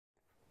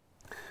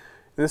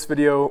In this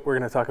video, we're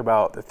going to talk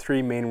about the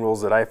three main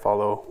rules that I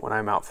follow when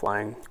I'm out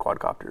flying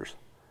quadcopters.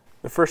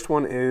 The first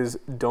one is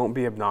don't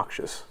be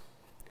obnoxious.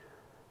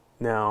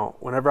 Now,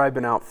 whenever I've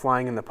been out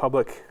flying in the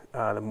public,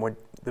 the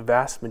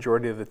vast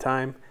majority of the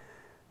time,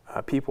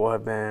 people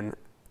have been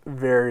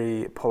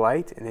very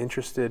polite and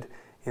interested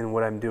in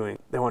what I'm doing.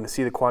 They want to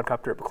see the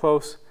quadcopter up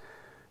close.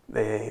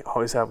 They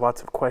always have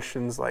lots of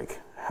questions like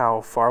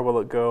how far will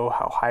it go,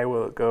 how high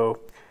will it go,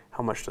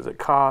 how much does it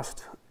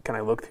cost, can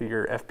I look through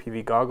your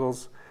FPV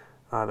goggles?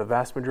 The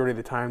vast majority of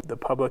the time, the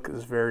public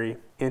is very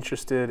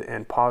interested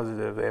and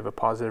positive. They have a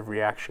positive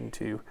reaction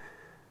to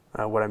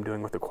what I'm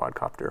doing with the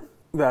quadcopter.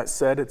 That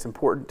said, it's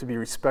important to be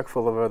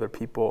respectful of other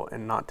people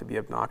and not to be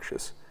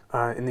obnoxious.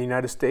 In the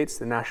United States,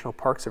 the national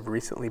parks have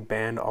recently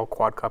banned all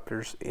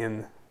quadcopters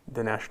in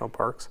the national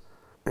parks.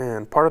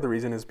 And part of the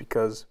reason is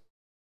because